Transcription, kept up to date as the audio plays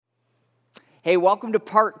Hey, welcome to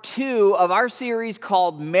part 2 of our series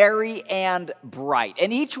called Merry and Bright.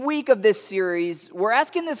 And each week of this series, we're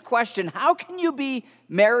asking this question: how can you be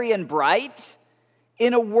merry and bright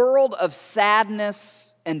in a world of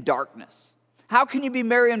sadness and darkness? How can you be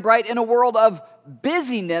merry and bright in a world of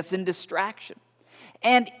busyness and distraction?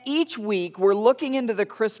 And each week, we're looking into the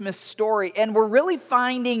Christmas story, and we're really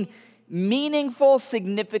finding meaningful,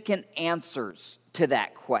 significant answers to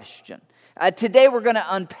that question. Today we're going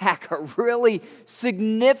to unpack a really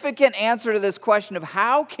significant answer to this question of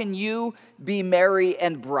how can you be merry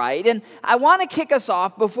and bright. And I want to kick us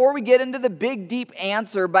off before we get into the big, deep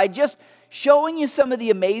answer by just showing you some of the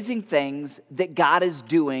amazing things that God is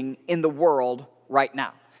doing in the world right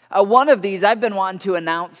now. One of these I've been wanting to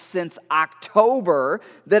announce since October,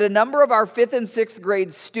 that a number of our 5th and 6th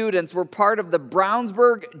grade students were part of the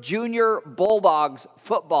Brownsburg Junior Bulldogs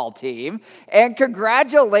football team. And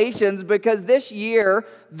congratulations, because this year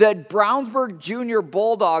the Brownsburg Junior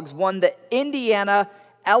Bulldogs won the Indiana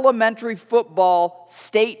Elementary Football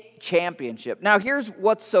State Championship. Now here's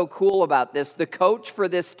what's so cool about this. The coach for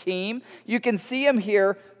this team, you can see him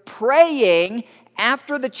here praying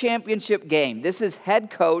after the championship game. This is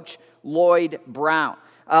head coach Lloyd Brown.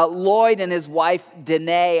 Lloyd and his wife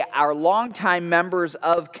Danae are longtime members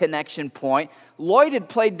of Connection Point. Lloyd had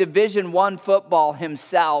played Division I football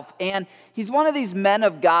himself, and he's one of these men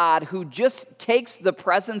of God who just takes the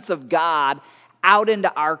presence of God out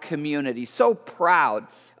into our community. So proud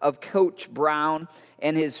of Coach Brown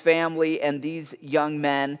and his family and these young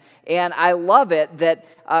men. And I love it that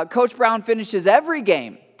Coach Brown finishes every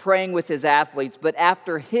game praying with his athletes, but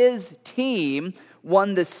after his team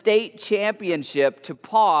won the state championship, to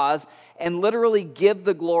pause and literally give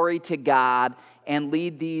the glory to God and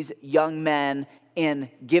lead these young men in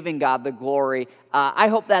giving God the glory. I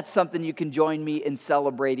hope that's something you can join me in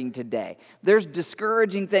celebrating today. There's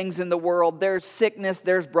discouraging things in the world, there's sickness,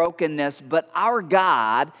 there's brokenness, but our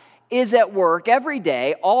God is at work every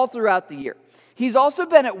day, all throughout the year. He's also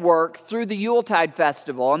been at work through the Yuletide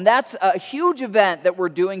Festival, and that's a huge event that we're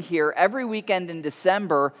doing here every weekend in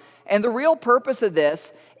December. And the real purpose of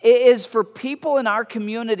this is for people in our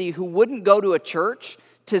community who wouldn't go to a church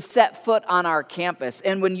to set foot on our campus.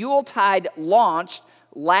 And when Yuletide launched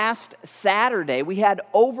last Saturday, we had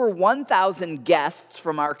over 1,000 guests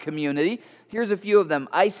from our community. Here's a few of them: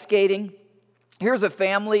 ice skating. Here's a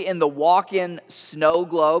family in the walk-in snow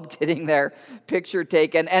globe getting their picture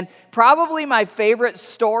taken. And probably my favorite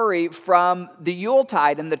story from the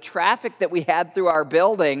Yuletide and the traffic that we had through our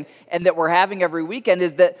building and that we're having every weekend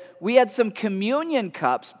is that we had some communion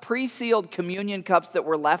cups, pre-sealed communion cups that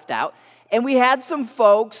were left out. And we had some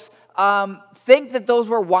folks think that those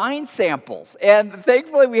were wine samples. And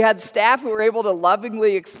thankfully we had staff who were able to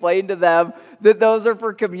lovingly explain to them that those are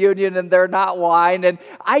for communion and they're not wine. And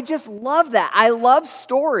I just love that. I love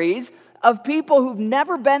stories of people who've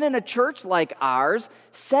never been in a church like ours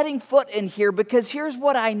setting foot in here, because here's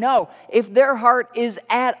what I know: if their heart is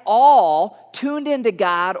at all tuned into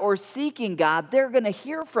God or seeking God, they're going to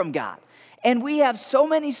hear from God. And we have so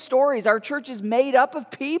many stories. Our church is made up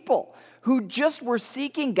of people who just were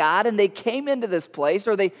seeking God, and they came into this place,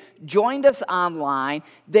 or they joined us online.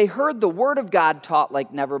 They heard the Word of God taught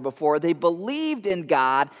like never before. They believed in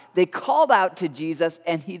God. They called out to Jesus,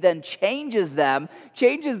 and He then changes them,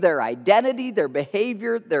 changes their identity, their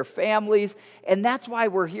behavior, their families. And that's why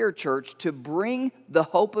we're here, church, to bring the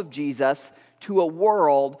hope of Jesus to a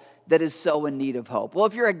world that is so in need of hope. Well,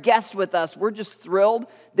 if you're a guest with us, we're just thrilled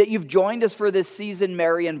that you've joined us for this season,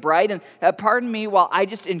 Merry and Bright. And pardon me while I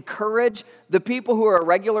just encourage the people who are a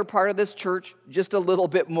regular part of this church just a little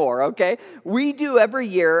bit more, okay? We do every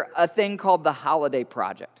year a thing called the Holiday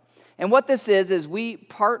Project. And what this is we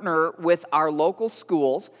partner with our local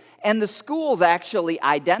schools, and the schools actually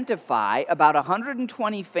identify about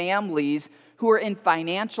 120 families who are in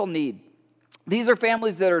financial need. These are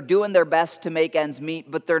families that are doing their best to make ends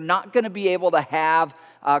meet, but they're not going to be able to have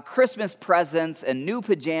Christmas presents and new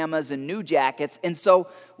pajamas and new jackets. And so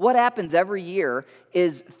what happens every year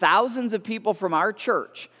is thousands of people from our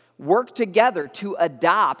church work together to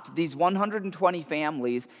adopt these 120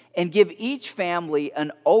 families and give each family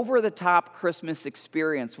an over-the-top Christmas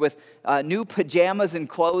experience with new pajamas and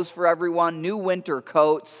clothes for everyone, new winter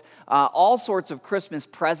coats, all sorts of Christmas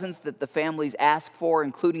presents that the families ask for,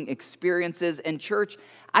 including experiences. And church,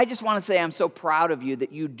 I just want to say I'm so proud of you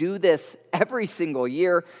that you do this every single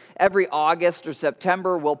year. Every August or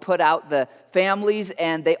September, we'll put out the families,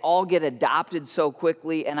 and they all get adopted so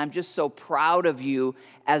quickly. And I'm just so proud of you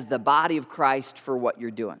as the body of Christ for what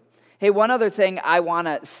you're doing. Hey, one other thing I want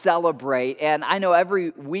to celebrate, and I know every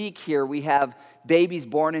week here we have babies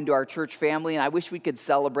born into our church family, and I wish we could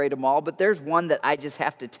celebrate them all, but there's one that I just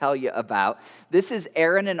have to tell you about. This is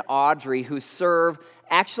Aaron and Audrey, who serve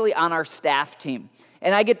actually on our staff team.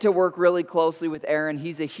 And I get to work really closely with Aaron.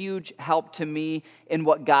 He's a huge help to me in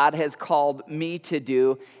what God has called me to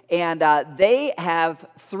do. And they have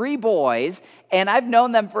 3 boys, and I've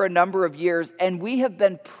known them for a number of years, and we have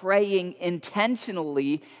been praying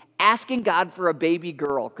intentionally, asking God for a baby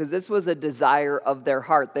girl, because this was a desire of their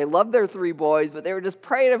heart. They love their 3 boys, but they were just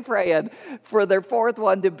praying and praying for their 4th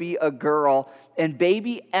one to be a girl. And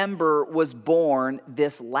baby Ember was born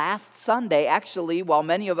this last Sunday. Actually, while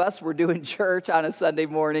many of us were doing church on a Sunday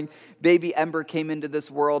morning, baby Ember came into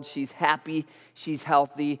this world. She's happy, she's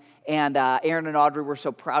healthy, and Aaron and Audrey, we're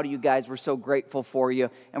so proud of you guys. We're so grateful for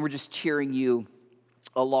you, and we're just cheering you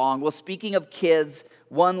along. Well, speaking of kids,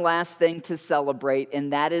 one last thing to celebrate,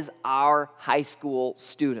 and that is our high school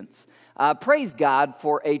students. Praise God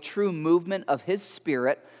for a true movement of His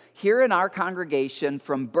Spirit here in our congregation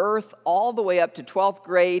from birth all the way up to 12th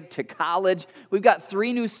grade to college. We've got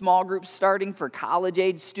 3 new small groups starting for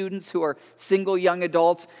college-age students who are single young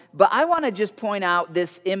adults. But I want to just point out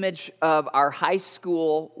this image of our high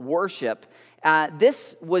school worship.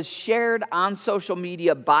 This was shared on social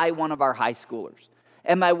media by one of our high schoolers.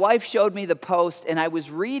 And my wife showed me the post, and I was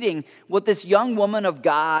reading what this young woman of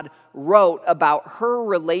God wrote about her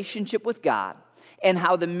relationship with God and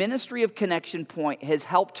how the ministry of Connection Point has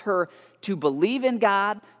helped her to believe in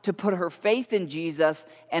God, to put her faith in Jesus,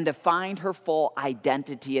 and to find her full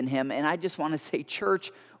identity in Him. And I just want to say,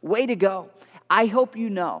 church, way to go. I hope you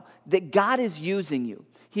know that God is using you.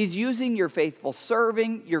 He's using your faithful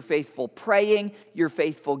serving, your faithful praying, your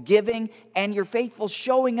faithful giving, and your faithful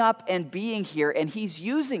showing up and being here. And He's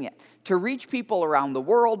using it to reach people around the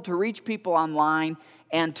world, to reach people online,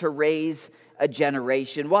 and to raise a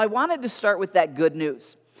generation. Well, I wanted to start with that good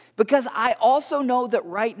news because I also know that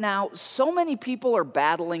right now so many people are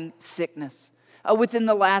battling sickness. Within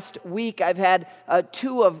the last week, I've had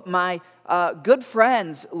 2 of my good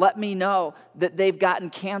friends let me know that they've gotten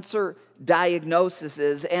cancer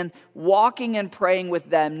diagnoses, and walking and praying with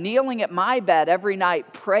them, kneeling at my bed every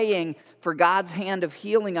night, praying for God's hand of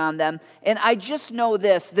healing on them. And I just know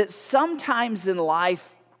this, that sometimes in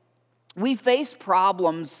life, we face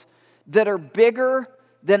problems that are bigger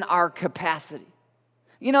than our capacity.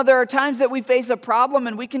 You know, there are times that we face a problem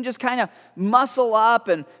and we can just kind of muscle up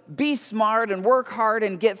and be smart and work hard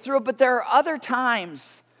and get through it. But there are other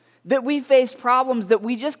times that we face problems that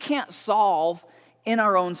we just can't solve in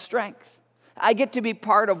our own strength. I get to be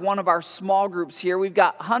part of one of our small groups here. We've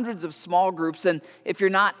got hundreds of small groups, and if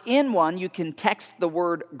you're not in one, you can text the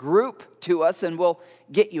word group to us and we'll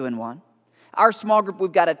get you in one. Our small group,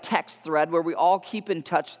 we've got a text thread where we all keep in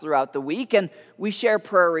touch throughout the week, and we share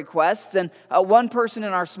prayer requests. And one person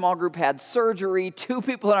in our small group had surgery. 2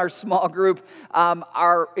 people in our small group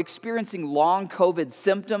are experiencing long COVID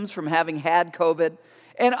symptoms from having had COVID.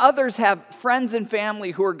 And others have friends and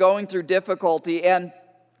family who are going through difficulty. And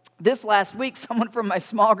this last week, someone from my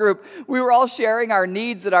small group, we were all sharing our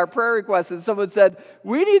needs and our prayer requests, and someone said,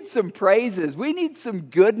 we need some praises. We need some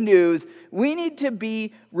good news. We need to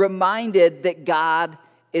be reminded that God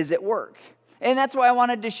is at work. And that's why I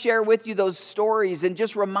wanted to share with you those stories and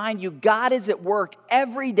just remind you God is at work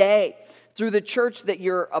every day through the church that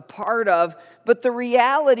you're a part of. But the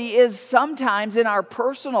reality is sometimes in our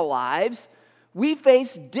personal lives, we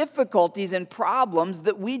face difficulties and problems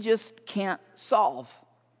that we just can't solve.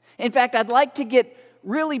 In fact, I'd like to get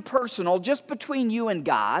really personal just between you and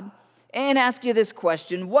God and ask you this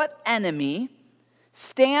question. What enemy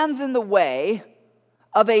stands in the way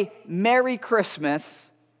of a Merry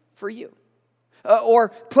Christmas for you? Or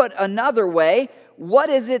put another way, what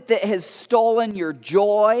is it that has stolen your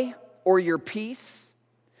joy or your peace?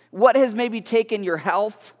 What has maybe taken your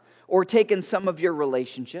health or taken some of your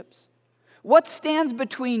relationships? What stands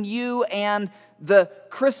between you and the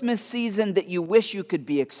Christmas season that you wish you could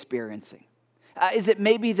be experiencing? Is it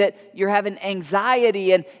maybe that you're having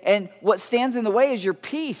anxiety and what stands in the way is your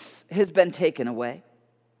peace has been taken away?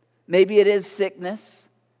 Maybe it is sickness.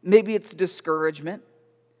 Maybe it's discouragement.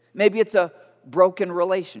 Maybe it's a broken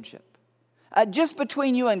relationship. Just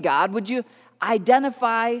between you and God, would you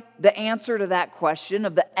identify the answer to that question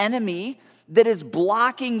of the enemy that is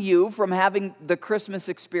blocking you from having the Christmas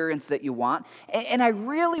experience that you want? And I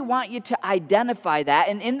really want you to identify that.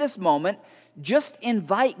 And in this moment, just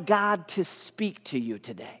invite God to speak to you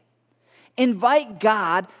today. Invite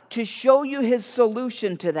God to show you His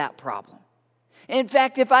solution to that problem. In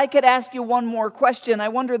fact, if I could ask you one more question, I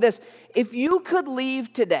wonder this. If you could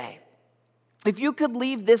leave today, if you could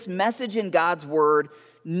leave this message in God's Word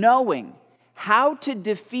knowing how to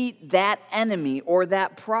defeat that enemy or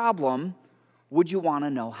that problem, would you want to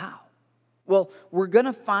know how? Well, we're going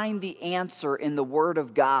to find the answer in the Word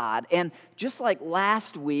of God. And just like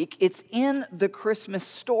last week, it's in the Christmas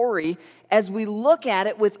story as we look at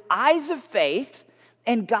it with eyes of faith,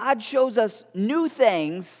 and God shows us new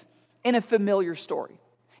things in a familiar story.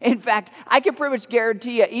 In fact, I can pretty much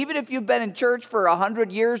guarantee you, even if you've been in church for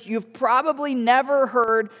 100 years, you've probably never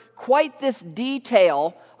heard quite this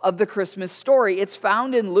detail of the Christmas story. It's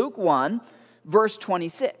found in Luke 1, verse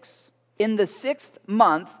 26. In the 6th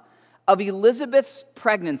month of Elizabeth's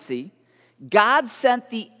pregnancy, God sent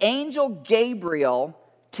the angel Gabriel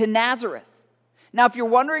to Nazareth. Now, if you're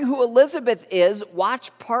wondering who Elizabeth is, watch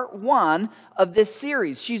part 1 of this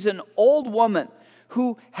series. She's an old woman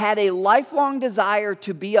who had a lifelong desire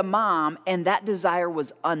to be a mom, and that desire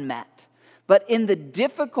was unmet. But in the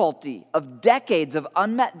difficulty of decades of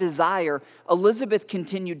unmet desire, Elizabeth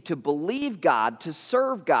continued to believe God, to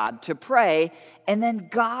serve God, to pray, and then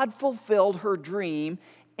God fulfilled her dream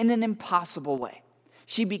in an impossible way.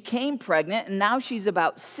 She became pregnant, and now she's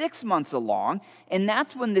about 6 months along, and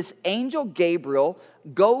that's when this angel Gabriel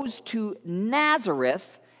goes to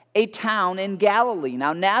Nazareth, a town in Galilee.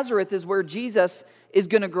 Now, Nazareth is where Jesus is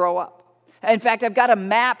going to grow up. In fact, I've got a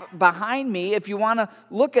map behind me. If you want to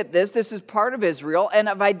look at this, this is part of Israel, and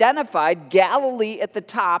I've identified Galilee at the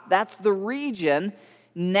top. That's the region.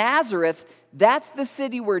 Nazareth, that's the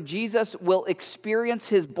city where Jesus will experience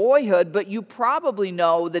his boyhood, but you probably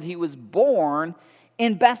know that he was born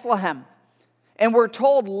in Bethlehem. And we're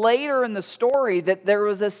told later in the story that there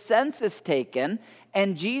was a census taken,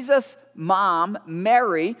 and Jesus' mom,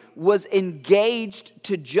 Mary, was engaged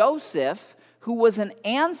to Joseph, who was an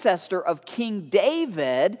ancestor of King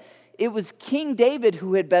David. It was King David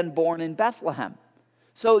who had been born in Bethlehem.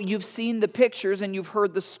 So you've seen the pictures and you've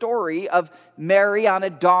heard the story of Mary on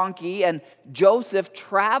a donkey and Joseph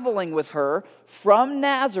traveling with her from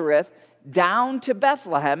Nazareth down to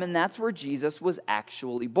Bethlehem, and that's where Jesus was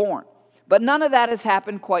actually born. But none of that has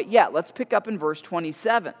happened quite yet. Let's pick up in verse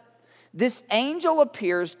 27. This angel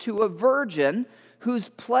appears to a virgin who's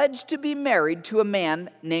pledged to be married to a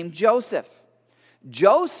man named Joseph.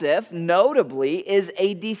 Joseph, notably, is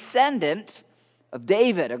a descendant of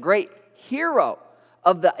David, a great hero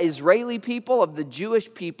of the Israeli people, of the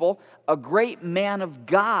Jewish people, a great man of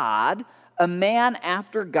God, a man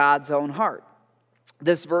after God's own heart.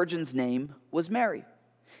 This virgin's name was Mary.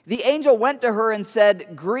 The angel went to her and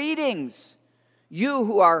said, "Greetings, you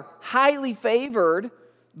who are highly favored,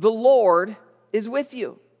 the Lord is with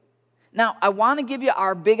you." Now, I want to give you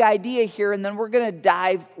our big idea here, and then we're going to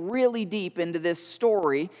dive really deep into this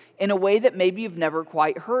story in a way that maybe you've never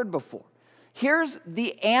quite heard before. Here's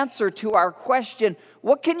the answer to our question: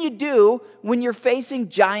 what can you do when you're facing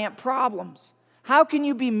giant problems? How can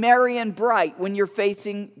you be merry and bright when you're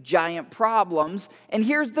facing giant problems? And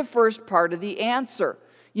here's the first part of the answer.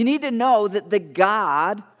 You need to know that the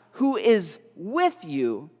God who is with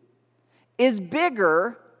you is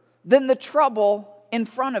bigger than the trouble in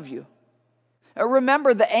front of you.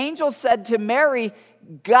 Remember, the angel said to Mary,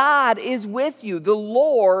 God is with you. The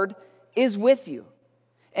Lord is with you.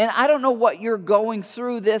 And I don't know what you're going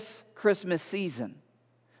through this Christmas season,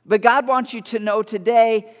 but God wants you to know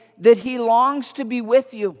today that He longs to be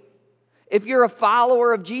with you. If you're a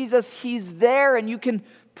follower of Jesus, He's there, and you can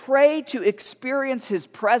pray to experience His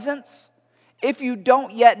presence. If you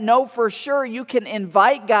don't yet know for sure, you can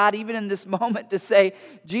invite God even in this moment to say,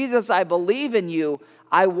 Jesus, I believe in you.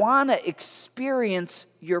 I want to experience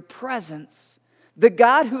your presence. The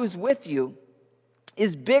God who's with you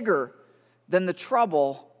is bigger than the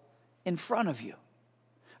trouble in front of you.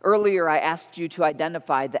 Earlier, I asked you to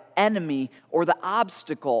identify the enemy or the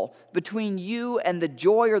obstacle between you and the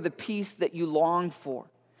joy or the peace that you long for.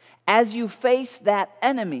 As you face that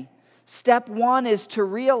enemy, step one is to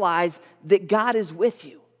realize that God is with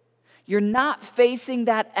you. You're not facing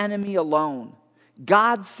that enemy alone.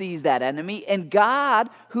 God sees that enemy, and God,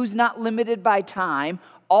 who's not limited by time,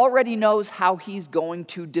 already knows how He's going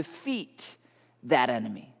to defeat that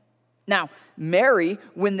enemy. Now, Mary,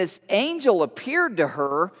 when this angel appeared to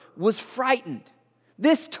her, was frightened.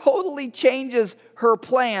 This totally changes her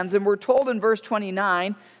plans, and we're told in verse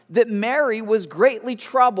 29 that Mary was greatly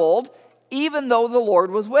troubled, even though the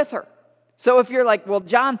Lord was with her. So if you're like, well,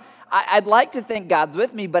 John, I'd like to think God's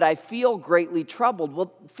with me, but I feel greatly troubled.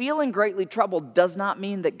 Well, feeling greatly troubled does not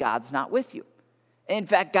mean that God's not with you. In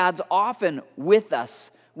fact, God's often with us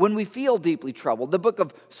when we feel deeply troubled. The book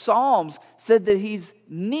of Psalms said that He's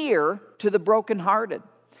near to the brokenhearted,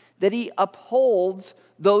 that He upholds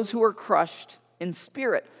those who are crushed in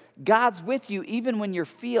spirit. God's with you even when you're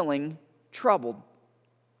feeling troubled.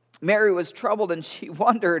 Mary was troubled and she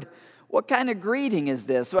wondered, what kind of greeting is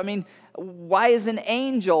this? I mean, why is an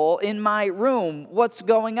angel in my room? What's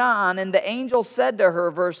going on? And the angel said to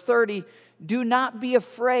her, verse 30, do not be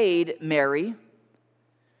afraid, Mary.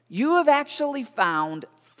 You have actually found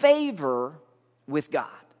favor with God.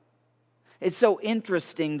 It's so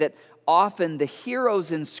interesting that often the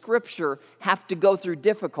heroes in Scripture have to go through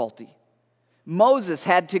difficulty. Moses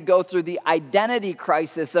had to go through the identity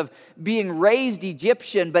crisis of being raised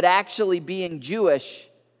Egyptian but actually being Jewish.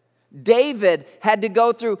 David had to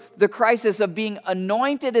go through the crisis of being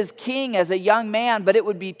anointed as king as a young man, but it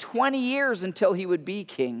would be 20 years until he would be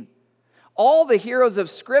king. All the heroes of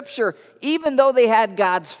Scripture, even though they had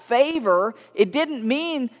God's favor, it didn't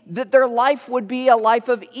mean that their life would be a life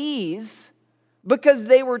of ease because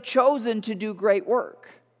they were chosen to do great work.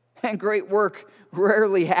 And great work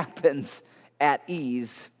rarely happens at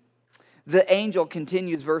ease. The angel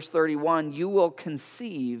continues, verse 31, you will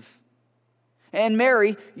conceive. And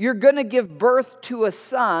Mary, you're going to give birth to a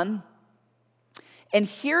son. And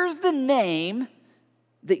here's the name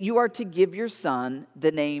that you are to give your son,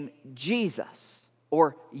 the name Jesus,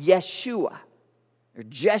 or Yeshua, or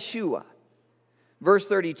Jeshua. Verse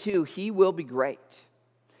 32, he will be great.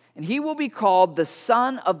 And he will be called the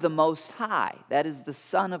Son of the Most High. That is the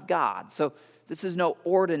Son of God. So this is no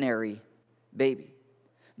ordinary baby.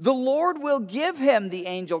 The Lord will give him, the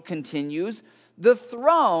angel continues, the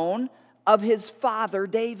throne of his father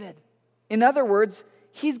David. In other words,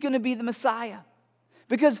 he's going to be the Messiah.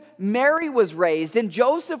 Because Mary was raised and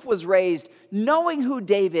Joseph was raised knowing who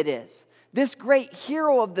David is, this great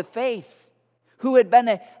hero of the faith who had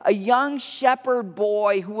been a young shepherd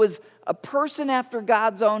boy who was a person after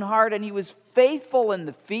God's own heart, and he was faithful in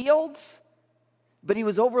the fields, but he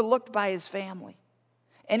was overlooked by his family.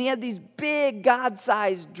 And he had these big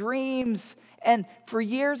God-sized dreams, and for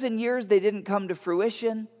years and years they didn't come to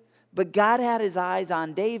fruition. But God had his eyes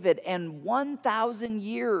on David, and 1,000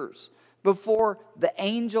 years before the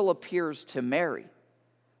angel appears to Mary,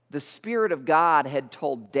 the Spirit of God had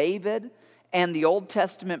told David and the Old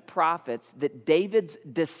Testament prophets that David's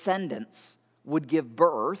descendants would give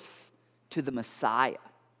birth to the Messiah,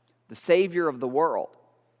 the Savior of the world,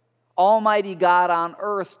 Almighty God on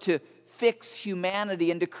earth to fix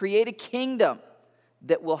humanity and to create a kingdom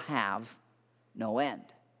that will have no end.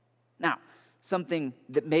 Now, something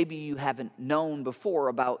that maybe you haven't known before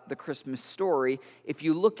about the Christmas story, if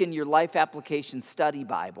you look in your Life Application Study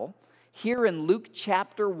Bible, here in Luke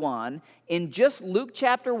chapter 1, in just Luke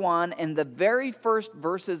chapter 1 and the very first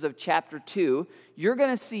verses of chapter 2, you're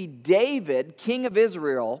going to see David, king of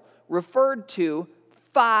Israel, referred to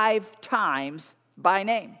 5 times by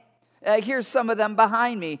name. Here's some of them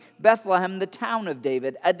behind me. Bethlehem, the town of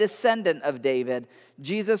David, a descendant of David.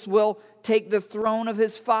 Jesus will take the throne of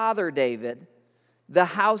his father David, the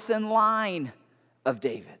house and line of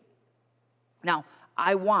David. Now,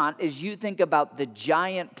 I want, as you think about the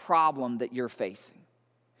giant problem that you're facing,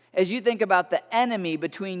 as you think about the enemy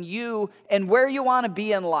between you and where you want to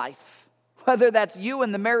be in life, whether that's you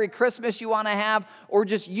and the Merry Christmas you want to have or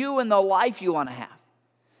just you and the life you want to have.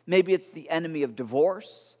 Maybe it's the enemy of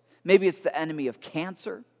divorce. Maybe it's the enemy of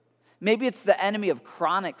cancer. Maybe it's the enemy of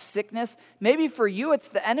chronic sickness. Maybe for you it's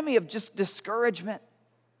the enemy of just discouragement.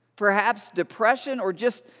 Perhaps depression, or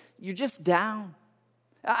you're just down.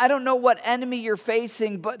 I don't know what enemy you're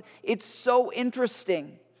facing, but it's so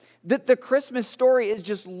interesting that the Christmas story is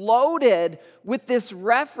just loaded with this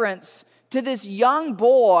reference to this young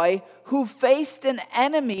boy who faced an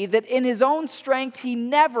enemy that in his own strength he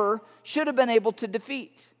never should have been able to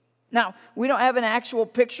defeat. Now, we don't have an actual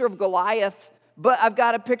picture of Goliath, but I've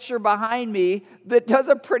got a picture behind me that does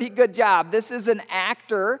a pretty good job. This is an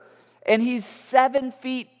actor, and he's 7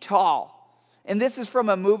 feet tall. And this is from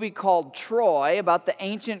a movie called Troy, about the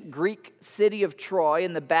ancient Greek city of Troy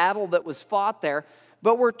and the battle that was fought there.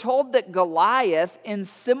 But we're told that Goliath, in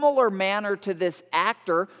similar manner to this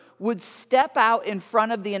actor, would step out in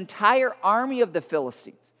front of the entire army of the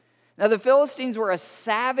Philistines. Now, the Philistines were a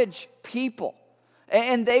savage people,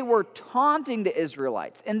 and they were taunting the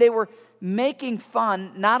Israelites, and they were making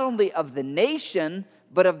fun not only of the nation,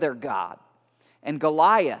 but of their God. And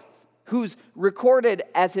Goliath, who's recorded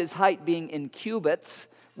as his height being in cubits,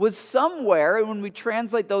 was somewhere, and when we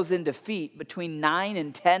translate those into feet, between 9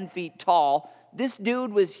 and 10 feet tall. This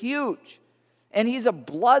dude was huge, and he's a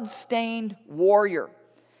blood-stained warrior,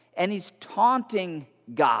 and he's taunting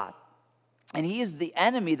God. And he is the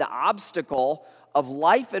enemy, the obstacle of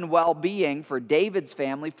life and well-being for David's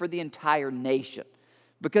family, for the entire nation,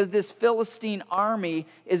 because this Philistine army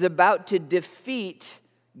is about to defeat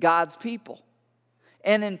God's people.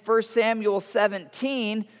 And in 1 Samuel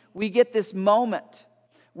 17, we get this moment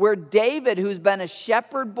where David, who's been a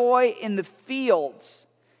shepherd boy in the fields,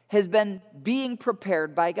 has been being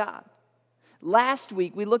prepared by God. Last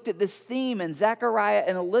week, we looked at this theme in Zechariah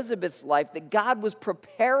and Elizabeth's life, that God was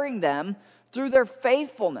preparing them through their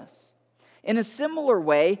faithfulness. In a similar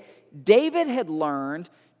way, David had learned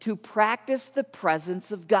to practice the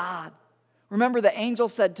presence of God. Remember, the angel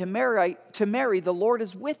said to Mary, "The Lord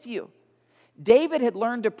is with you." David had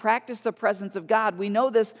learned to practice the presence of God. We know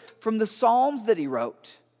this from the Psalms that he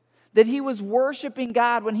wrote, that he was worshiping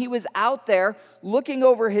God. When he was out there looking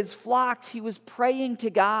over his flocks, he was praying to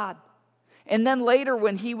God. And then later,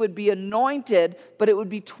 when he would be anointed, but it would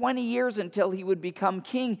be 20 years until he would become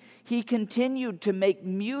king, he continued to make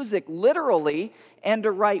music, literally, and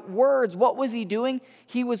to write words. What was he doing?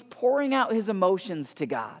 He was pouring out his emotions to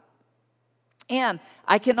God. And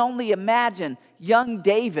I can only imagine young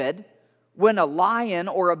David, when a lion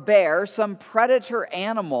or a bear, some predator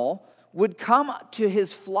animal, would come to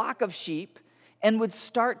his flock of sheep and would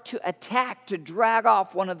start to attack, to drag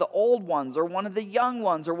off one of the old ones or one of the young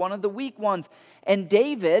ones or one of the weak ones. And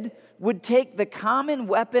David would take the common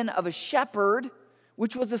weapon of a shepherd,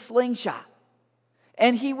 which was a slingshot.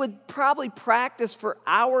 And he would probably practice for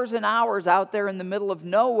hours and hours out there in the middle of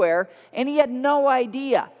nowhere, and he had no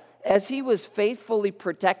idea, as he was faithfully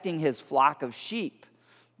protecting his flock of sheep,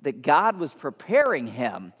 that God was preparing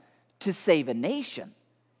him to save a nation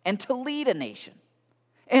and to lead a nation.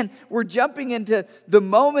 And we're jumping into the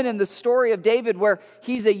moment in the story of David where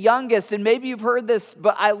he's a youngest, and maybe you've heard this,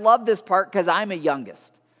 but I love this part because I'm a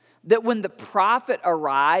youngest. That when the prophet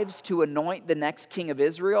arrives to anoint the next king of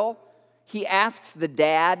Israel, he asks the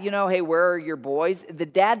dad, hey, where are your boys? The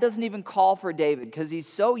dad doesn't even call for David because he's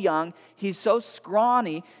so young, he's so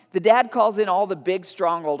scrawny. The dad calls in all the big,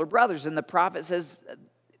 strong older brothers, and the prophet says,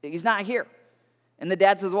 he's not here. And the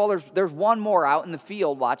dad says, well, there's one more out in the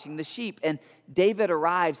field watching the sheep. And David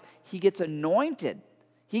arrives. He gets anointed.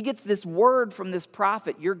 He gets this word from this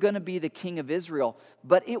prophet, you're going to be the king of Israel.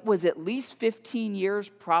 But it was at least 15 years,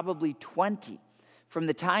 probably 20, from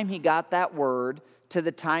the time he got that word to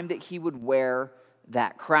the time that he would wear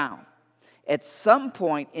that crown. At some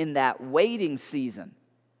point in that waiting season,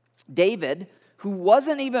 David, who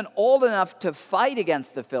wasn't even old enough to fight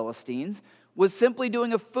against the Philistines, was simply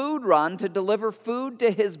doing a food run to deliver food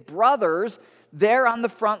to his brothers there on the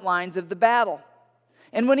front lines of the battle.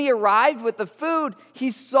 And when he arrived with the food,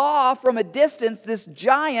 he saw from a distance this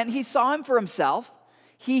giant. He saw him for himself.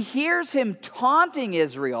 He hears him taunting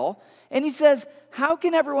Israel, and he says, how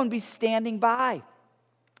can everyone be standing by?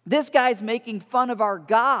 This guy's making fun of our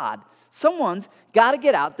God. Someone's got to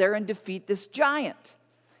get out there and defeat this giant.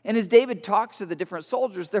 And as David talks to the different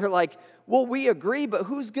soldiers, they're like, well, we agree, but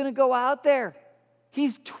who's going to go out there?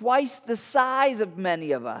 He's twice the size of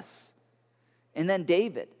many of us. And then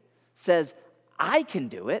David says, I can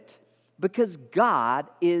do it because God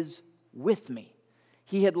is with me.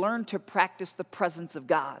 He had learned to practice the presence of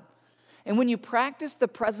God. And when you practice the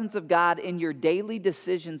presence of God in your daily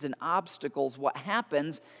decisions and obstacles, what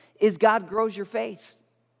happens is God grows your faith.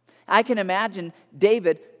 I can imagine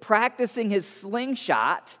David practicing his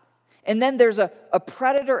slingshot, and then there's a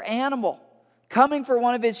predator animal coming for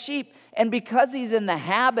one of his sheep. And because he's in the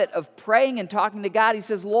habit of praying and talking to God, he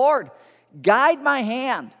says, Lord, guide my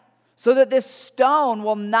hand so that this stone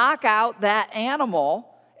will knock out that animal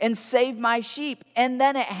and save my sheep. And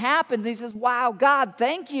then it happens. He says, wow, God,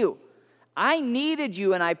 thank you. I needed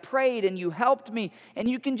you, and I prayed, and you helped me. And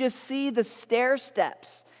you can just see the stair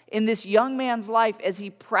steps in this young man's life as he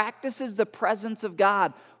practices the presence of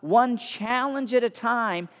God. One challenge at a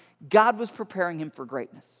time, God was preparing him for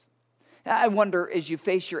greatness. I wonder, as you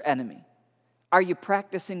face your enemy, are you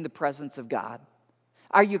practicing the presence of God?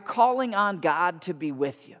 Are you calling on God to be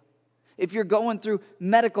with you? If you're going through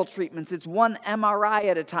medical treatments, it's one MRI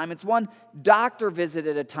at a time. It's one doctor visit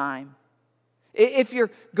at a time. If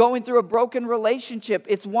you're going through a broken relationship,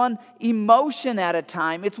 it's one emotion at a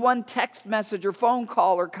time. It's one text message or phone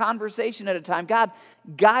call or conversation at a time. God,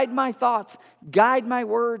 guide my thoughts, guide my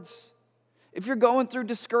words. If you're going through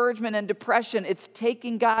discouragement and depression, it's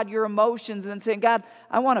taking God your emotions and saying, God,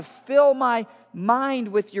 I want to fill my mind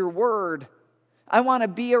with your word. I want to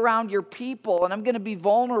be around your people, and I'm going to be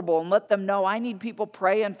vulnerable and let them know I need people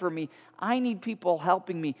praying for me. I need people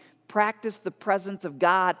helping me. Practice the presence of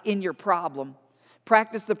God in your problem.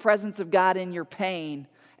 Practice the presence of God in your pain.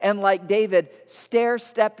 And like David, stair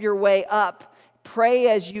step your way up. Pray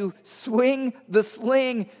as you swing the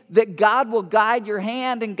sling that God will guide your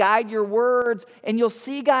hand and guide your words. And you'll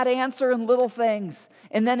see God answer in little things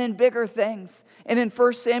and then in bigger things. And in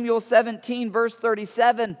 1 Samuel 17, verse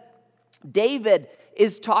 37, David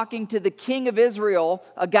is talking to the king of Israel,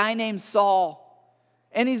 a guy named Saul.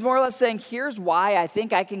 And he's more or less saying, here's why I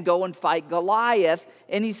think I can go and fight Goliath.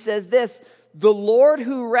 And he says this, the Lord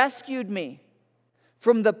who rescued me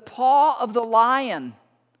from the paw of the lion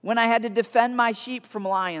when I had to defend my sheep from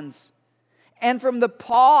lions, and from the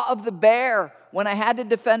paw of the bear when I had to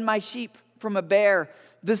defend my sheep from a bear.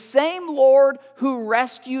 The same Lord who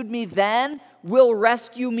rescued me then will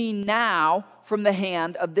rescue me now from the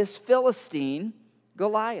hand of this Philistine,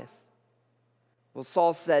 Goliath. Well,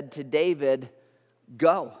 Saul said to David,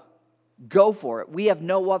 go for it. We have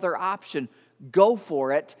no other option. Go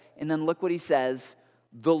for it. And then look what he says,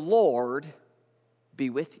 the Lord be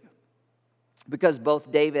with you. Because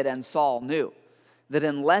both David and Saul knew that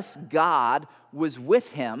unless God was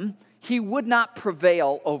with him, he would not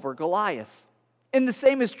prevail over Goliath. And the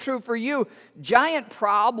same is true for you. Giant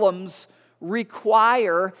problems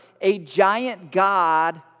require a giant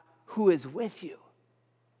God who is with you.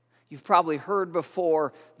 You've probably heard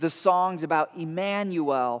before the songs about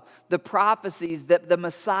Emmanuel, the prophecies that the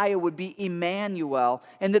Messiah would be Emmanuel,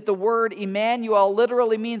 and that the word Emmanuel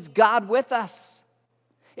literally means God with us.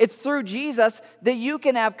 It's through Jesus that you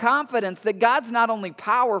can have confidence that God's not only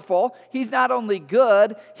powerful, He's not only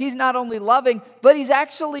good, He's not only loving, but He's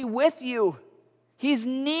actually with you. He's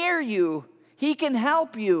near you. He can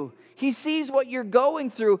help you. He sees what you're going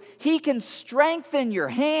through. He can strengthen your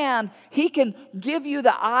hand. He can give you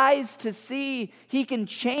the eyes to see. He can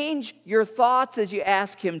change your thoughts as you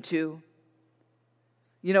ask Him to.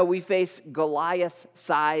 You know, we face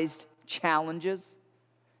Goliath-sized challenges,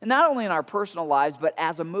 and not only in our personal lives, but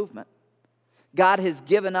as a movement. God has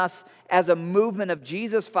given us, as a movement of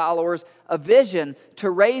Jesus followers, a vision to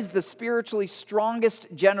raise the spiritually strongest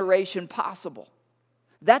generation possible.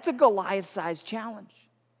 That's a Goliath-sized challenge.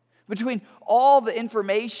 Between all the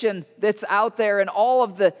information that's out there and all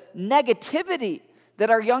of the negativity that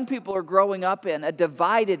our young people are growing up in, a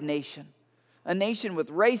divided nation, a nation with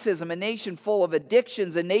racism, a nation full of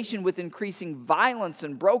addictions, a nation with increasing violence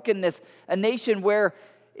and brokenness, a nation where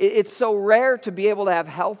it's so rare to be able to have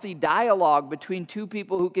healthy dialogue between two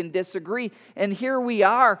people who can disagree. And here we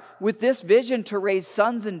are with this vision to raise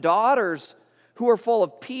sons and daughters who are full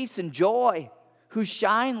of peace and joy, who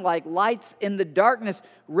shine like lights in the darkness,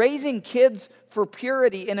 raising kids for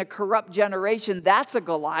purity in a corrupt generation. That's a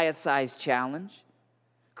Goliath-sized challenge.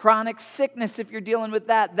 Chronic sickness, if you're dealing with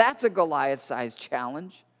that, that's a Goliath-sized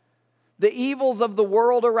challenge. The evils of the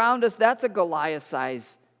world around us, that's a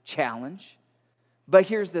Goliath-sized challenge. But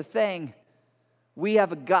here's the thing, we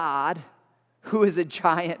have a God who is a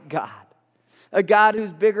giant God, a God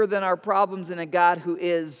who's bigger than our problems, and a God who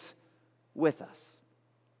is with us.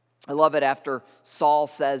 I love it after Saul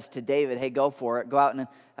says to David, hey, go for it. Go out and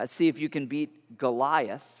see if you can beat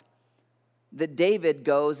Goliath. That David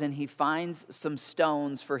goes and he finds some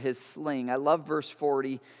stones for his sling. I love verse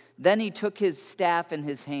 40. Then he took his staff in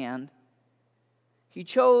his hand. He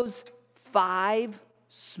chose 5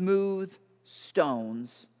 smooth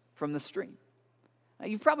stones from the stream. Now,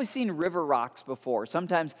 you've probably seen river rocks before.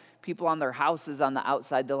 Sometimes people on their houses on the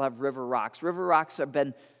outside, they'll have river rocks. River rocks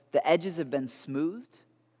the edges have been smoothed.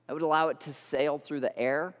 That would allow it to sail through the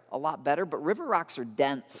air a lot better. But river rocks are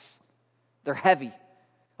dense. They're heavy.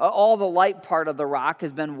 All the light part of the rock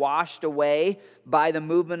has been washed away by the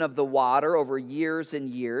movement of the water over years and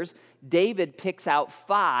years. David picks out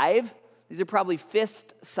 5. These are probably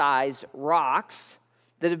fist-sized rocks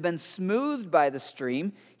that have been smoothed by the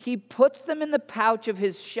stream. He puts them in the pouch of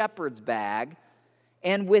his shepherd's bag,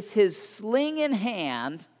 and with his sling in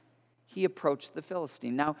hand, he approached the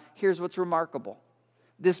Philistine. Now, here's what's remarkable.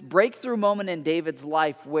 This breakthrough moment in David's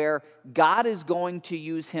life where God is going to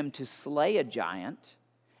use him to slay a giant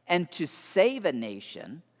and to save a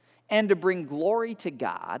nation and to bring glory to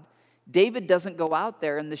God, David doesn't go out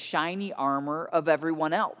there in the shiny armor of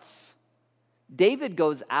everyone else. David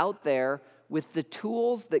goes out there with the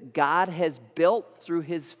tools that God has built through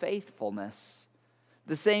his faithfulness,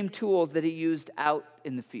 the same tools that he used out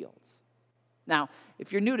in the fields. Now,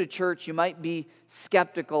 if you're new to church, you might be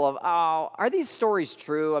skeptical of, are these stories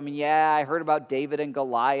true? I mean, yeah, I heard about David and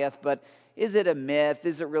Goliath, but is it a myth?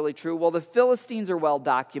 Is it really true? Well, the Philistines are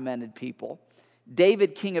well-documented people.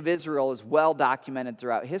 David, king of Israel, is well-documented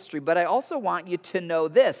throughout history. But I also want you to know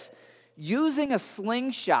this. Using a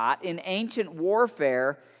slingshot in ancient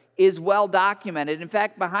warfare is well-documented. In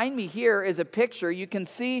fact, behind me here is a picture. You can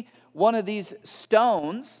see one of these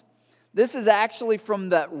stones. This is actually from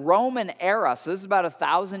the Roman era, so this is about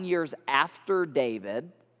 1,000 years after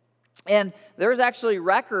David. And there's actually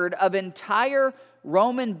record of entire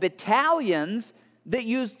Roman battalions that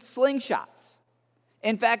used slingshots.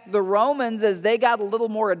 In fact, the Romans, as they got a little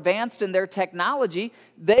more advanced in their technology,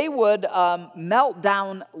 they would melt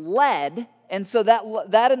down lead And so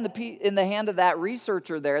that in the hand of that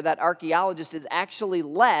researcher there, that archaeologist, is actually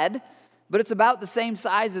lead, but it's about the same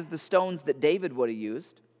size as the stones that David would have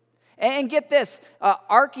used. And get this,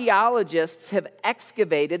 archaeologists have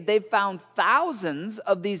excavated, they've found thousands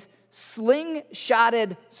of these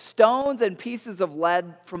slingshotted stones and pieces of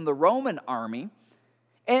lead from the Roman army.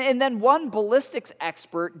 And then one ballistics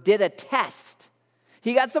expert did a test.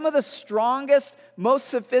 He got some of the strongest, most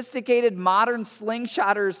sophisticated modern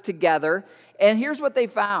slingshotters together, and here's what they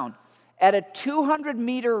found. At a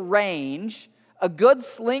 200-meter range, a good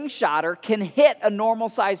slingshotter can hit a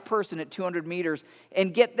normal-sized person at 200 meters.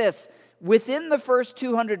 And get this, within the first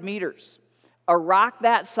 200 meters, a rock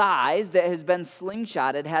that size that has been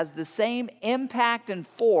slingshotted has the same impact and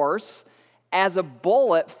force as a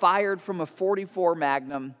bullet fired from a .44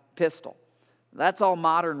 Magnum pistol. That's all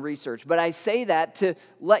modern research. But I say that to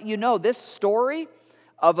let you know this story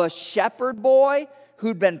of a shepherd boy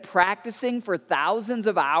who'd been practicing for thousands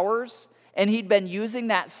of hours, and he'd been using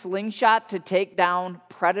that slingshot to take down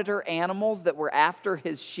predator animals that were after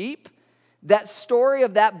his sheep. That story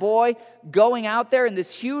of that boy going out there and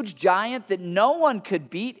this huge giant that no one could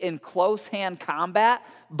beat in close-hand combat,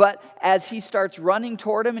 but as he starts running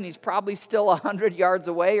toward him, and he's probably still 100 yards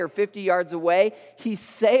away or 50 yards away, he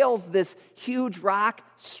sails this huge rock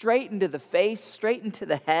straight into the face, straight into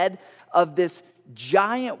the head of this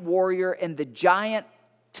giant warrior, and the giant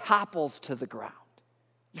topples to the ground.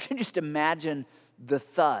 You can just imagine the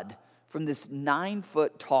thud from this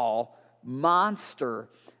 9-foot-tall monster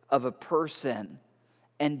of a person.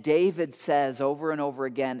 And David says over and over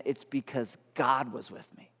again, it's because God was with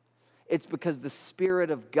me. It's because the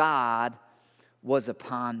Spirit of God was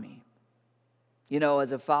upon me. You know,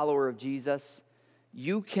 as a follower of Jesus,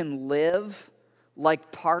 you can live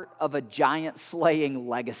like part of a giant slaying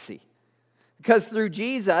legacy. Because through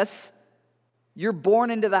Jesus, you're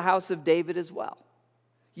born into the house of David as well.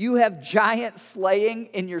 You have giant slaying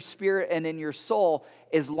in your spirit and in your soul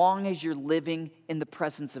as long as you're living in the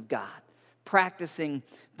presence of God, practicing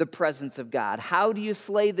the presence of God. How do you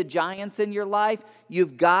slay the giants in your life?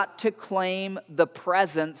 You've got to claim the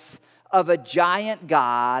presence of a giant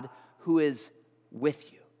God who is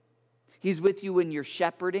with you. He's with you when you're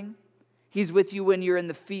shepherding. He's with you when you're in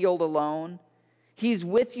the field alone. He's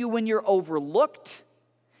with you when you're overlooked.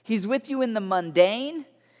 He's with you in the mundane.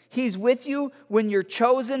 He's with you when you're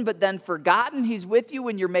chosen but then forgotten. He's with you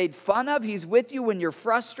when you're made fun of. He's with you when you're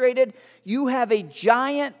frustrated. You have a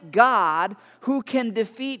giant God who can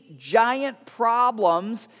defeat giant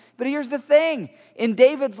problems. But here's the thing. In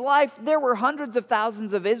David's life, there were hundreds of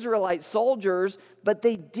thousands of Israelite soldiers, but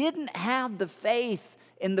they didn't have the faith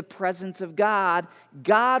in the presence of God.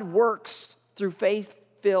 God works through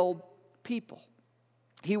faith-filled people.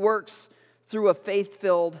 He works through a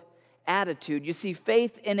faith-filled attitude. You see,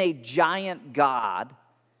 faith in a giant God,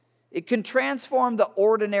 it can transform the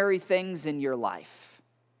ordinary things in your life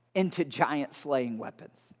into giant slaying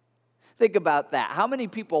weapons. Think about that. How many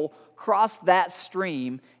people crossed that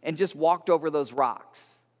stream and just walked over those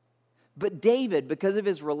rocks? But David, because of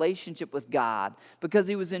his relationship with God, because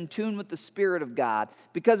he was in tune with the Spirit of God,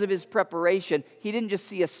 because of his preparation, he didn't just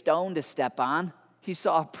see a stone to step on. He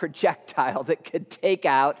saw a projectile that could take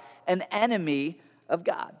out an enemy of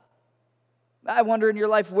God. I wonder in your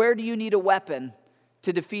life, where do you need a weapon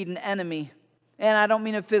to defeat an enemy? And I don't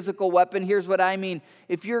mean a physical weapon. Here's what I mean.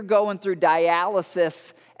 If you're going through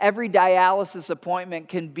dialysis, every dialysis appointment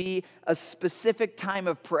can be a specific time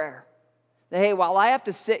of prayer. Hey, while I have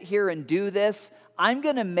to sit here and do this, I'm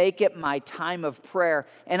going to make it my time of prayer,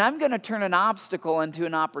 and I'm going to turn an obstacle into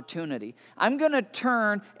an opportunity. I'm going to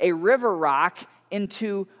turn a river rock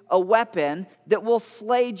into a weapon that will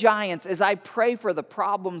slay giants as I pray for the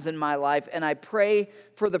problems in my life and I pray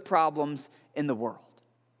for the problems in the world.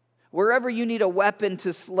 Wherever you need a weapon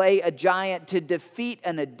to slay a giant, to defeat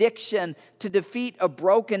an addiction, to defeat a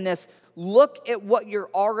brokenness, look at what you're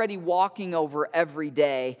already walking over every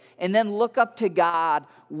day, and then look up to God,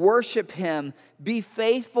 worship Him, be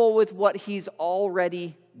faithful with what He's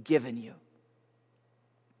already given you.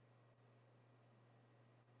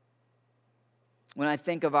 When I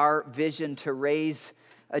think of our vision to raise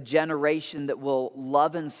a generation that will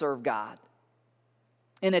love and serve God,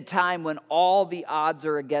 in a time when all the odds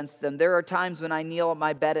are against them, there are times when I kneel at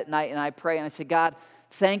my bed at night and I pray and I say, God,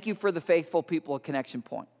 thank you for the faithful people at Connection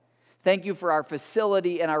Point. Thank you for our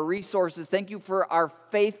facility and our resources. Thank you for our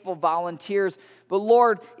faithful volunteers. But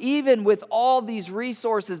Lord, even with all these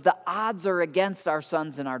resources, the odds are against our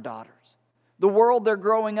sons and our daughters. The world they're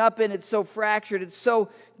growing up in, it's so fractured, it's so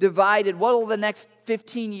divided. What will the next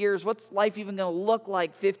 15 years, what's life even going to look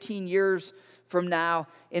like 15 years from now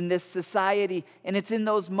in this society. And it's in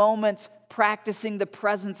those moments practicing the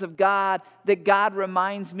presence of God that God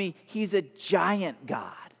reminds me He's a giant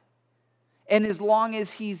God. And as long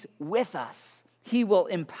as He's with us, He will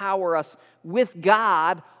empower us. With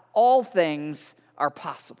God, all things are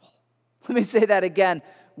possible. Let me say that again.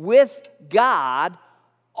 With God,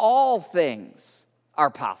 all things are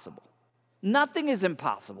possible. Nothing is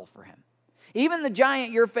impossible for Him. Even the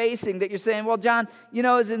giant you're facing that you're saying, well, John,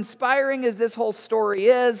 as inspiring as this whole story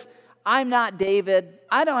is, I'm not David.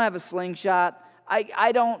 I don't have a slingshot.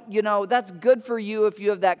 I don't, that's good for you if you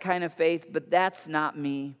have that kind of faith, but that's not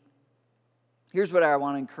me. Here's what I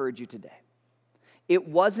want to encourage you today. It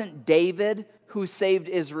wasn't David who saved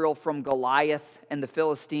Israel from Goliath and the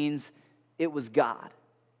Philistines. It was God.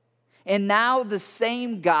 And now the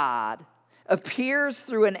same God appears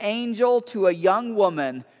through an angel to a young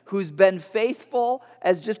woman who's been faithful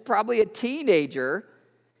as just probably a teenager.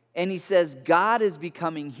 And He says, God is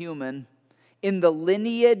becoming human in the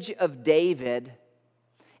lineage of David,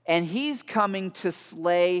 and He's coming to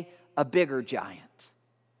slay a bigger giant.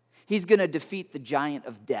 He's going to defeat the giant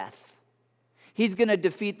of death. He's going to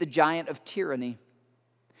defeat the giant of tyranny.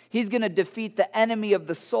 He's going to defeat the enemy of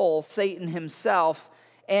the soul, Satan himself.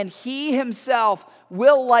 And He Himself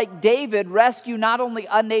will, like David, rescue not only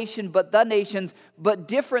a nation but the nations. But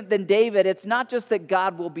different than David, it's not just that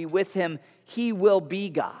God will be with him, He will be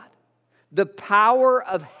God. The power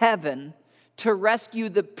of heaven to rescue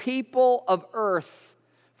the people of earth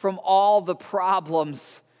from all the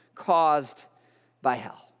problems caused by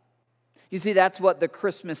hell. You see, that's what the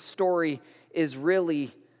Christmas story is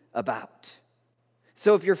really about.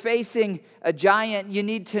 So if you're facing a giant, you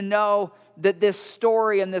need to know that this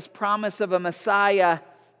story and this promise of a Messiah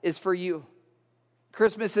is for you.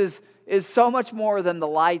 Christmas is so much more than the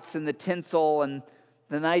lights and the tinsel and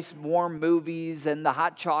the nice warm movies and the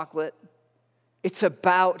hot chocolate. It's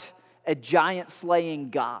about a giant slaying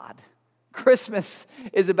God. Christmas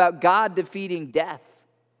is about God defeating death.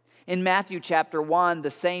 In Matthew chapter 1, the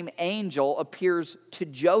same angel appears to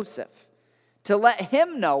Joseph to let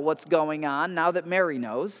him know what's going on now that Mary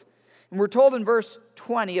knows. And we're told in verse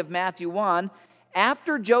 20 of Matthew 1,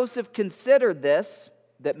 after Joseph considered this,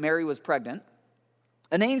 that Mary was pregnant,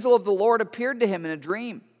 an angel of the Lord appeared to him in a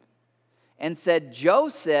dream and said,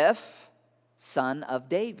 Joseph, son of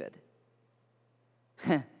David.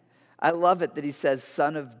 I love it that he says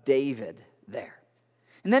son of David there.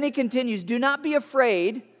 And then he continues, do not be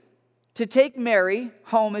afraid to take Mary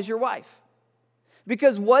home as your wife,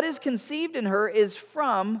 because what is conceived in her is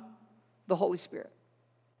from the Holy Spirit.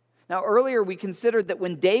 Now, earlier we considered that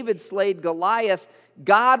when David slayed Goliath,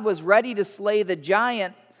 God was ready to slay the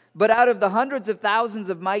giant, but out of the hundreds of thousands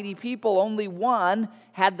of mighty people, only one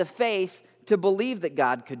had the faith to believe that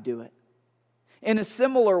God could do it. In a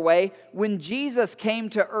similar way, when Jesus came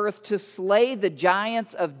to earth to slay the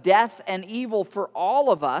giants of death and evil for all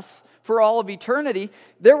of us, for all of eternity,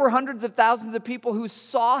 there were hundreds of thousands of people who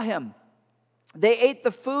saw Him. They ate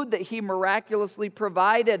the food that He miraculously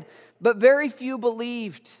provided, but very few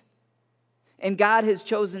believed. And God has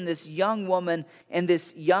chosen this young woman and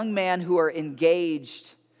this young man who are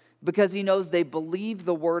engaged because He knows they believe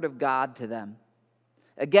the word of God to them.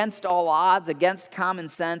 Against all odds, against common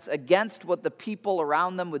sense, against what the people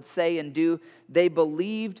around them would say and do, they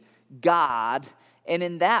believed God. And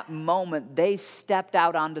in that moment, they stepped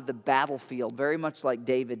out onto the battlefield, very much like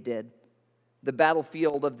David did, the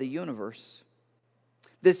battlefield of the universe.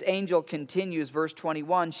 This angel continues, verse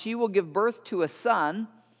 21, she will give birth to a son,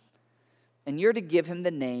 and you're to give him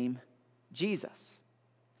the name Jesus.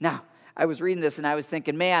 Now, I was reading this and I was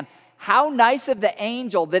thinking, man, how nice of the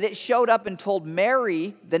angel that it showed up and told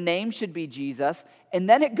Mary the name should be Jesus, and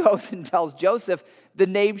then it goes and tells Joseph the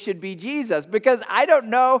name should be Jesus. Because I don't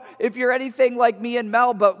know if you're anything like me and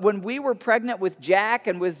Mel, but when we were pregnant with Jack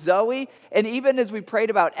and with Zoe, and even as we prayed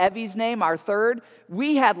about Evie's name, our third,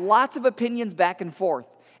 we had lots of opinions back and forth.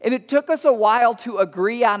 And it took us a while to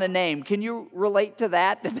agree on a name. Can you relate to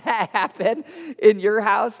that? Did that happen in your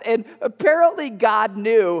house? And apparently God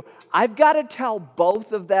knew, I've got to tell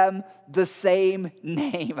both of them the same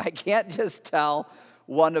name. I can't just tell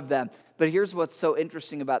one of them. But here's what's so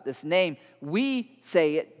interesting about this name. We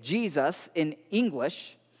say it Jesus in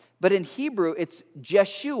English, but in Hebrew it's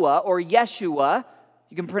Jeshua or Yeshua.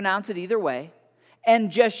 You can pronounce it either way. And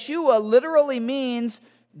Jeshua literally means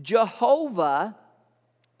Jehovah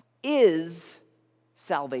is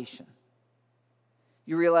salvation.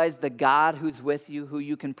 You realize the God who's with you, who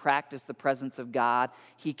you can practice the presence of God,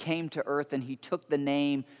 He came to earth and He took the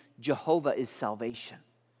name Jehovah is salvation.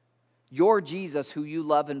 Your Jesus, who you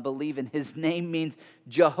love and believe in, His name means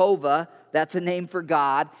Jehovah, that's a name for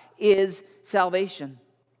God, is salvation.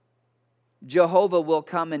 Jehovah will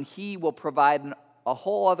come and he will provide a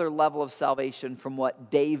whole other level of salvation from what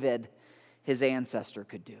David, his ancestor,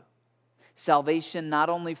 could do. Salvation not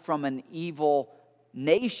only from an evil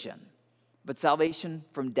nation, but salvation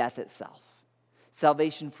from death itself.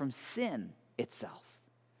 Salvation from sin itself.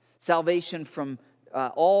 Salvation from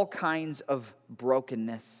all kinds of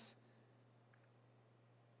brokenness.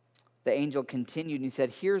 The angel continued and he said,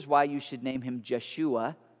 here's why you should name him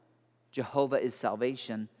Jeshua. Jehovah is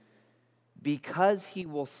salvation. Because he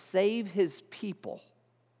will save his people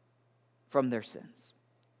from their sins.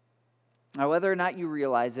 Now, whether or not you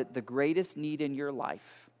realize it, the greatest need in your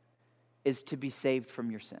life is to be saved from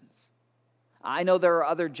your sins. I know there are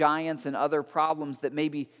other giants and other problems that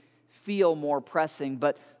maybe feel more pressing,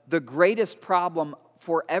 but the greatest problem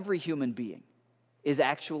for every human being is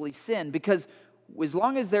actually sin. Because as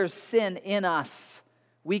long as there's sin in us,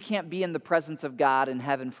 we can't be in the presence of God in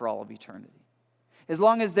heaven for all of eternity. As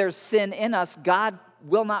long as there's sin in us, God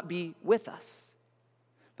will not be with us.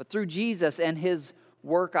 But through Jesus and his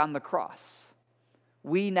work on the cross,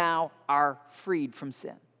 we now are freed from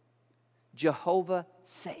sin. Jehovah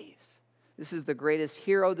saves. This is the greatest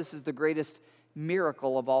hero. This is the greatest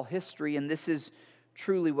miracle of all history. And this is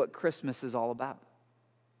truly what Christmas is all about.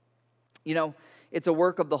 You know, it's a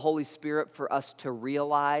work of the Holy Spirit for us to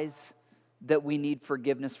realize that we need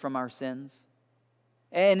forgiveness from our sins.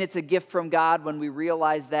 And it's a gift from God when we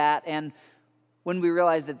realize that, and when we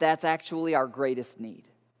realize that that's actually our greatest need.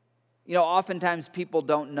 You know, oftentimes people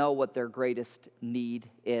don't know what their greatest need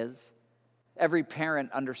is. Every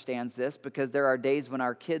parent understands this because there are days when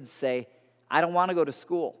our kids say, I don't want to go to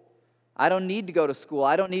school. I don't need to go to school.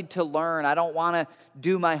 I don't need to learn. I don't want to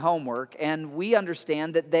do my homework. And we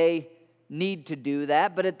understand that they need to do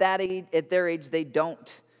that, but at their age, they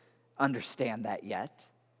don't understand that yet.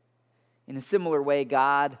 In a similar way,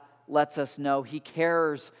 God lets us know he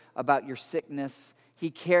cares about your sickness. He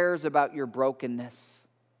cares about your brokenness.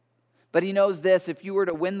 But he knows this: if you were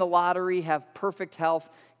to win the lottery, have perfect health,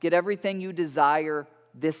 get everything you desire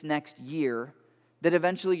this next year, that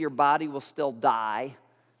eventually your body will still die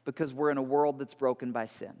because we're in a world that's broken by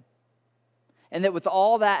sin. And that with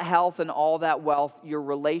all that health and all that wealth, your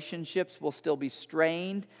relationships will still be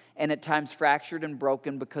strained and at times fractured and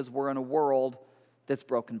broken because we're in a world that's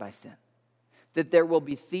broken by sin. That there will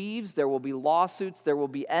be thieves, there will be lawsuits, there will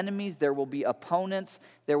be enemies, there will be opponents,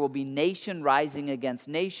 there will be nation rising against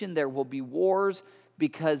nation, there will be wars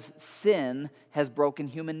because sin has broken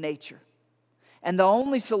human nature. And the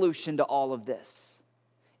only solution to all of this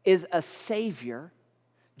is a Savior,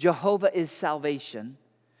 Jehovah is salvation,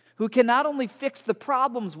 who can not only fix the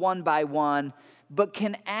problems one by one, but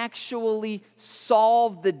can actually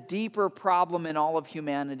solve the deeper problem in all of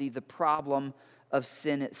humanity, the problem of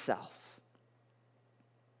sin itself.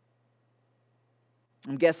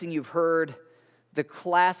 I'm guessing you've heard the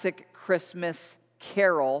classic Christmas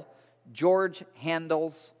carol, George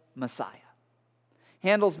Handel's Messiah.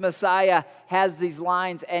 Handel's Messiah has these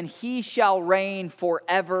lines, and he shall reign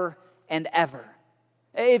forever and ever.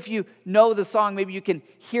 If you know the song, maybe you can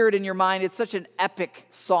hear it in your mind. It's such an epic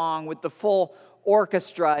song with the full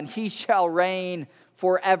orchestra, and he shall reign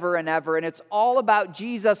forever and ever. And it's all about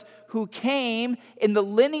Jesus, who came in the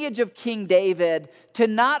lineage of King David to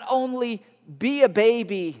not only be a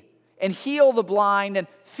baby and heal the blind and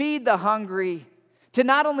feed the hungry, to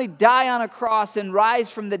not only die on a cross and rise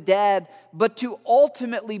from the dead, but to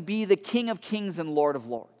ultimately be the King of Kings and Lord of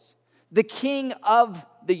Lords, the King of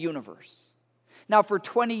the universe. Now, for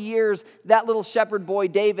 20 years, that little shepherd boy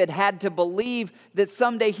David had to believe that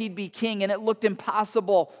someday he'd be king, and it looked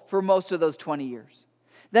impossible for most of those 20 years.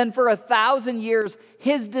 Then for 1,000 years,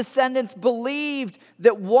 his descendants believed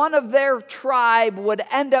that one of their tribe would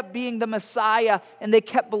end up being the Messiah, and they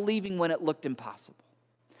kept believing when it looked impossible.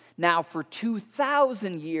 Now, for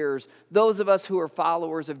 2,000 years, those of us who are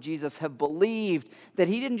followers of Jesus have believed that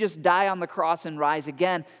he didn't just die on the cross and rise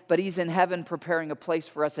again, but he's in heaven preparing a place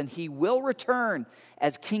for us, and he will return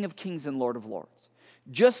as King of Kings and Lord of Lords.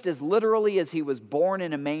 Just as literally as he was born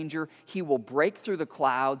in a manger, he will break through the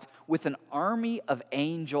clouds with an army of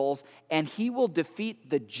angels, and he will defeat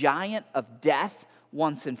the giant of death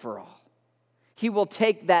once and for all. He will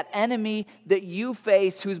take that enemy that you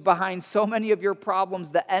face, who's behind so many of your problems,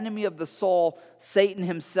 the enemy of the soul, Satan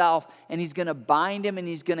himself, and he's going to bind him and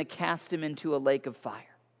he's going to cast him into a lake of fire.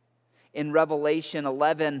 In Revelation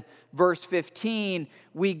 11, verse 15,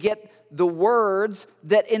 we get the words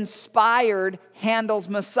that inspired Handel's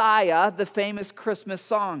Messiah, the famous Christmas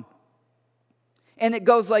song. And it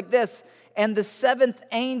goes like this: and the seventh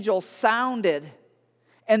angel sounded,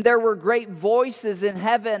 and there were great voices in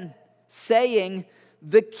heaven saying,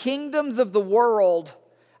 the kingdoms of the world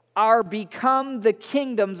are become the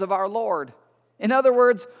kingdoms of our Lord. In other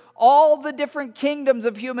words, all the different kingdoms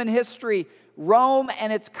of human history, Rome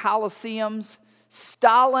and its Colosseums,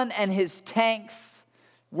 Stalin and his tanks,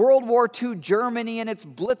 World War II Germany and its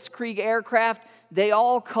Blitzkrieg aircraft, they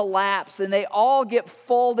all collapse and they all get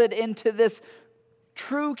folded into this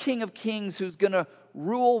true King of Kings who's going to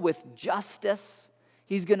rule with justice.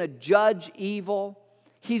 He's going to judge evil.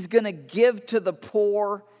 He's going to give to the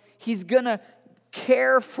poor. He's going to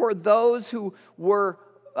care for those who were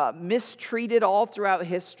mistreated all throughout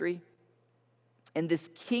history. And this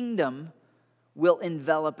kingdom will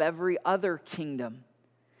envelop every other kingdom.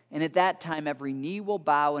 And at that time, every knee will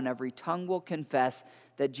bow and every tongue will confess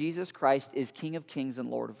that Jesus Christ is King of Kings and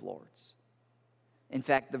Lord of Lords. In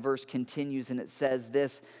fact, the verse continues and it says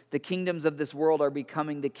this: the kingdoms of this world are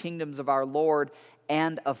becoming the kingdoms of our Lord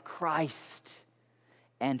and of Christ,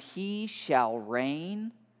 and he shall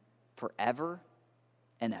reign forever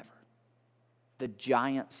and ever. The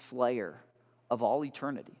giant slayer of all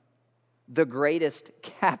eternity. The greatest,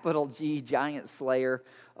 capital G, giant slayer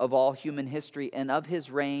of all human history. And of his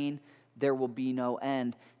reign, there will be no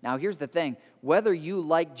end. Now, here's the thing. Whether you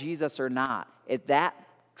like Jesus or not, at that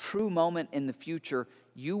true moment in the future,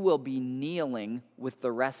 you will be kneeling with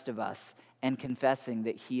the rest of us and confessing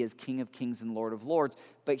that he is King of Kings and Lord of Lords.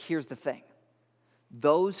 But here's the thing.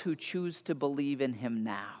 Those who choose to believe in him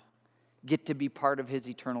now get to be part of his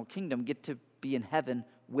eternal kingdom, get to be in heaven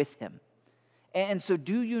with him. And so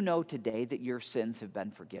do you know today that your sins have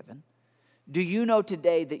been forgiven? Do you know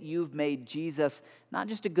today that you've made Jesus not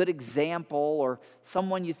just a good example or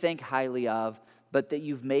someone you think highly of, but that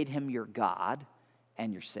you've made him your God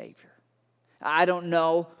and your Savior? I don't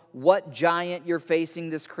know what giant you're facing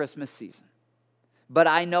this Christmas season, but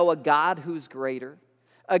I know a God who's greater,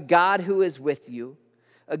 a God who is with you,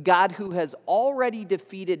 a God who has already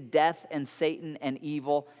defeated death and Satan and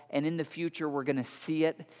evil, and in the future we're going to see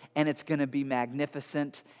it, and it's going to be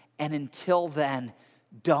magnificent. And until then,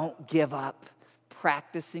 don't give up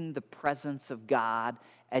practicing the presence of God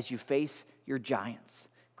as you face your giants.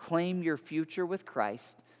 Claim your future with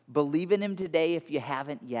Christ. Believe in him today if you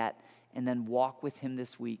haven't yet, and then walk with him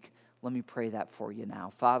this week. Let me pray that for you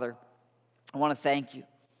now. Father, I want to thank you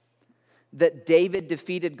that David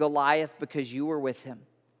defeated Goliath because you were with him.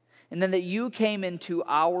 And then that you came into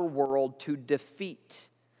our world to defeat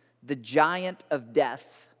the giant of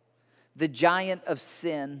death, the giant of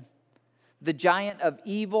sin, the giant of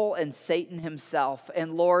evil and Satan himself.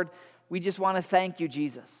 And Lord, we just want to thank you,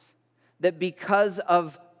 Jesus, that because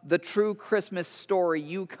of the true Christmas story,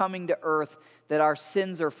 you coming to earth, that our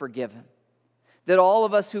sins are forgiven. That all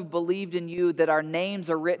of us who've believed in you, that our names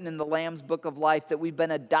are written in the Lamb's Book of Life, that we've been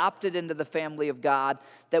adopted into the family of God,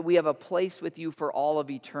 that we have a place with you for all of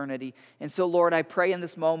eternity. And so, Lord, I pray in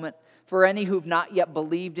this moment for any who've not yet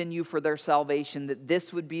believed in you for their salvation, that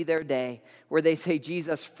this would be their day where they say,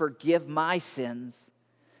 Jesus, forgive my sins.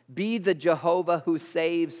 Be the Jehovah who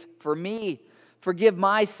saves for me. Forgive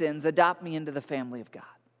my sins. Adopt me into the family of God.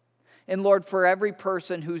 And Lord, for every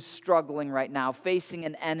person who's struggling right now, facing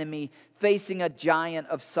an enemy, facing a giant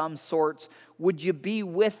of some sorts, would you be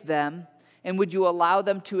with them and would you allow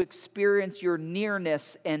them to experience your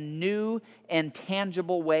nearness in new and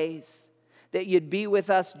tangible ways? That you'd be with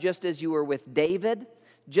us just as you were with David,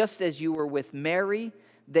 just as you were with Mary,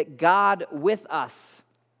 that God with us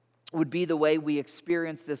would be the way we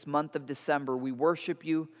experience this month of December. We worship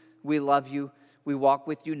you, we love you, we walk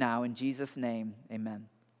with you now. In Jesus' name, amen.